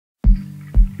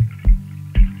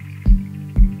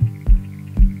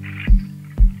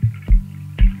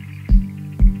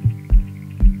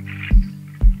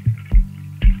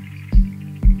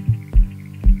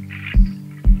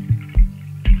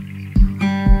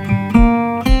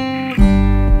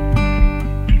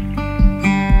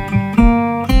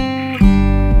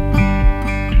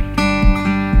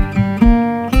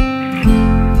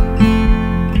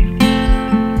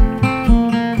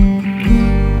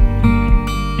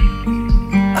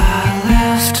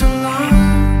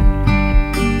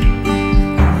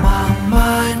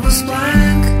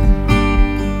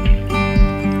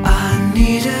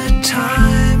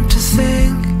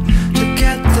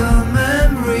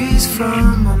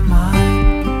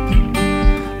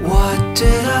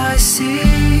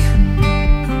see.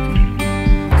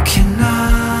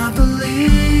 Cannot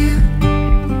believe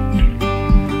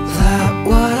that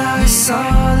what I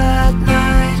saw that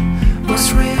night was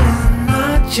real,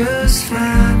 not just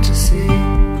fantasy.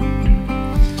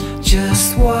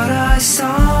 Just what I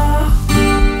saw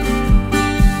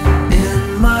in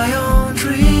my own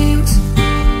dreams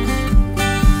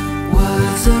were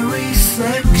the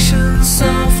reflections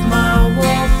of my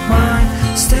warped mind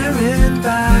staring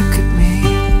back at me.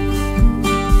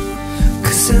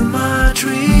 'Cause in my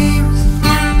dreams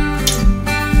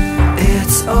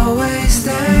it's always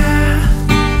there.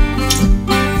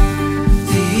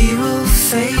 The evil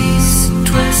face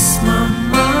twists my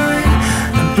mind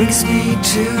and brings me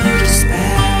to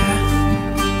despair.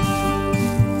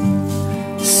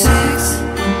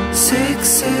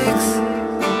 666,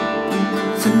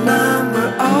 the number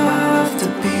of the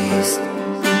beast.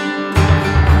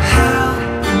 Hell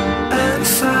and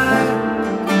fire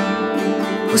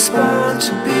was born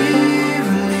to be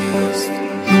released.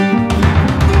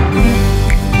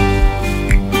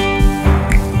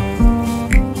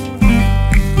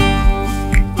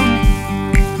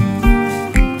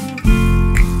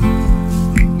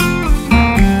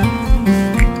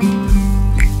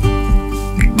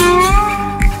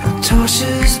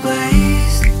 Torches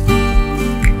blazed,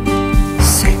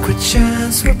 sacred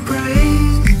chants were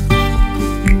praised,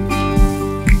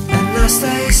 and as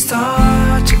they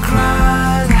start to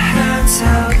cry, the hands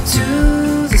held to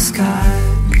the sky.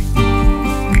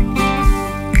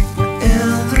 In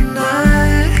the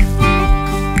night,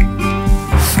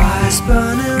 fires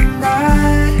burning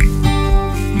bright,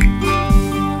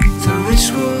 the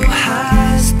ritual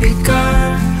has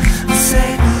begun, and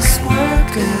Satan's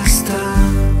work is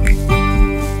done.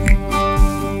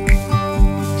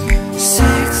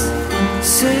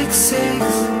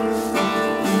 666,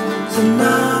 the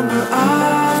number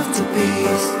of the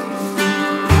beast.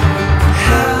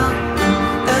 Hell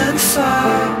and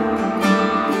fire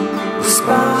was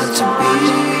born to be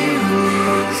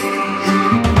released.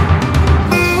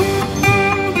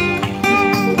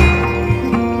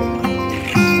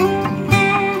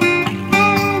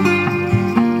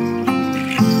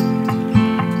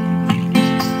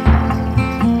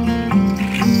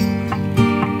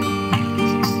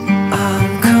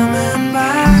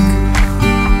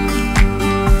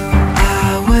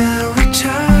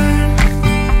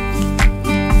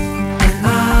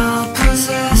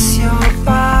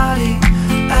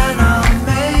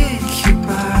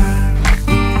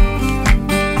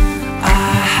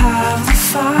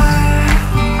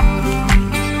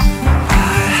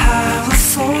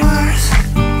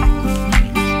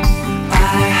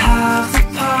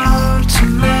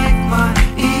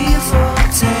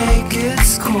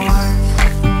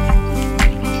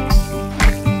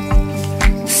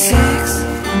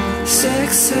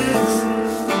 Six,